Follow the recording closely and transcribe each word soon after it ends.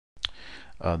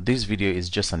This video is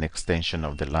just an extension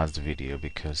of the last video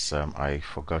because I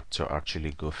forgot to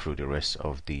actually go through the rest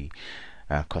of the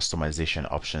customization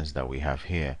options that we have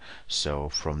here. So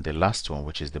from the last one,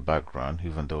 which is the background,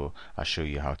 even though I show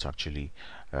you how to actually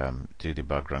do the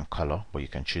background color, but you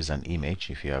can choose an image.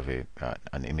 If you have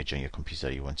an image on your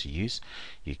computer you want to use,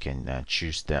 you can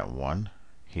choose that one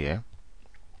here.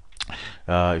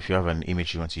 If you have an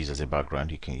image you want to use as a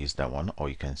background, you can use that one, or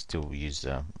you can still use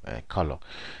a color.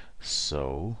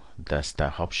 So that's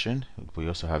that option. We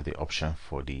also have the option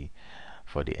for the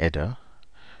header.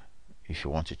 If you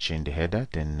want to change the header,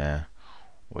 then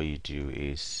what you do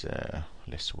is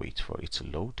let's wait for it to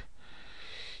load.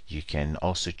 You can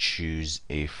also choose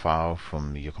a file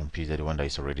from your computer, the one that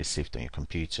is already saved on your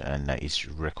computer, and it's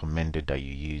recommended that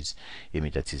you use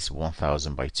image that is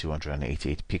 1000 by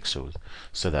 288 pixels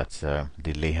so that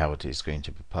the layout is going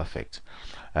to be perfect.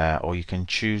 Or you can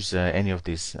choose any of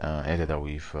these editor that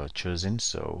we've chosen.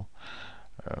 So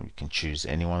you can choose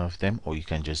any one of them, or you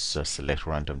can just select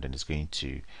random, then it's going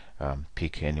to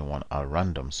pick anyone at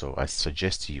random. So I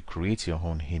suggest you create your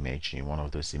own image in one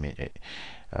of those image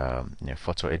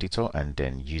photo editor, and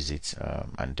then use it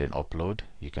and then upload.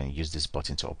 You can use this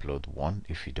button to upload one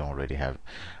if you don't already have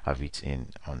it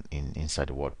inside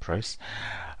the WordPress,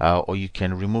 or you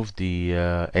can remove the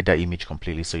header image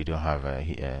completely so you don't have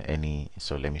any.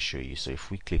 So let me show you. So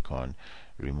if we click on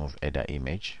remove header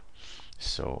image,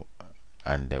 so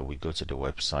and we go to the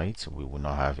website, we will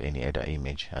not have any header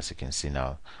image. As you can see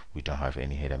now, we don't have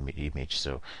any header image,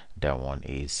 so that one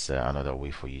is another way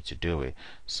for you to do it.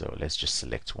 So let's just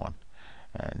select one,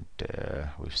 and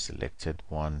we've selected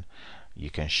one. You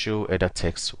can show header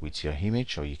text with your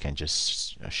image, or you can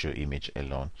just show image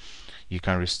alone. You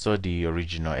can restore the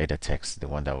original header text, the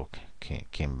one that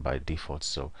came by default.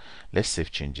 So let's save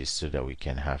changes so that we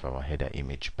can have our header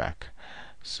image back.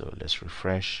 So let's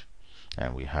refresh,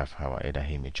 and we have our header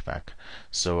image back.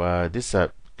 So these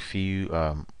are few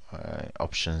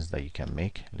options that you can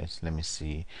make. Let me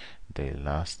see the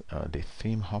last the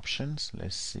theme options.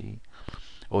 Let's see.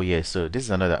 Oh yeah, so this is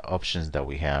another options that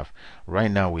we have.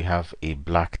 Right now we have a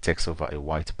black text over a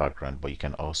white background, but you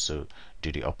can also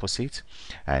do the opposite,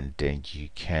 and then you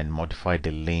can modify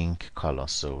the link color.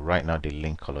 So right now the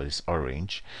link color is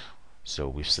orange, so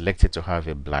we've selected to have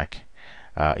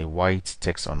a white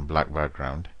text on black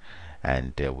background,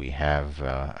 and we have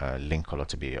a link color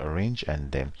to be orange,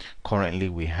 and then currently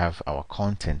we have our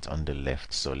content on the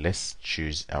left. So let's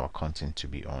choose our content to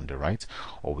be on the right,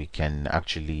 or we can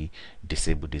actually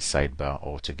disable this sidebar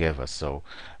altogether. So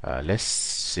let's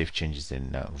save changes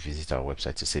and visit our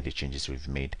website to see the changes we've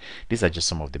made. These are just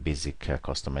some of the basic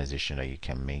customization that you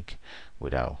can make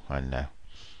without, and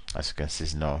as you can see,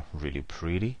 it's not really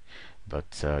pretty,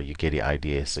 but you get the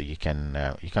idea. So you can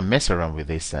mess around with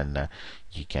this, and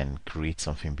you can create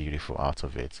something beautiful out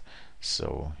of it.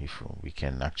 So if we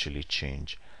can actually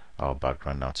change our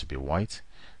background now to be white,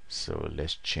 so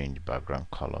let's change background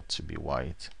color to be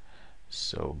white.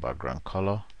 So background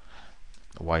color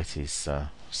white is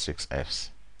 6Fs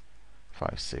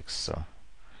 56. So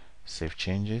save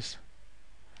changes,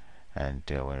 and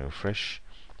when we refresh,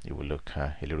 it will look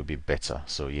a little bit better.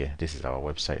 So yeah, this is our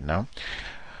website now.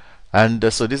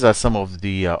 And so these are some of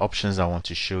the options I want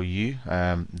to show you.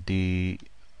 The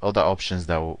other options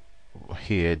that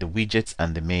here, the widgets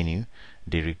and the menu,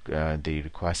 they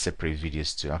require separate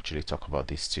videos to actually talk about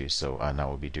this too. So and I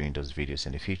will be doing those videos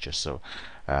in the future. So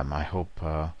I hope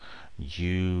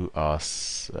you are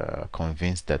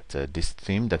convinced that this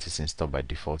theme that is installed by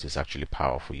default is actually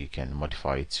powerful. You can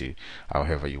modify it to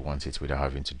however you want it without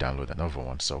having to download another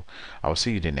one. So I will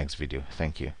see you in the next video.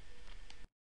 Thank you.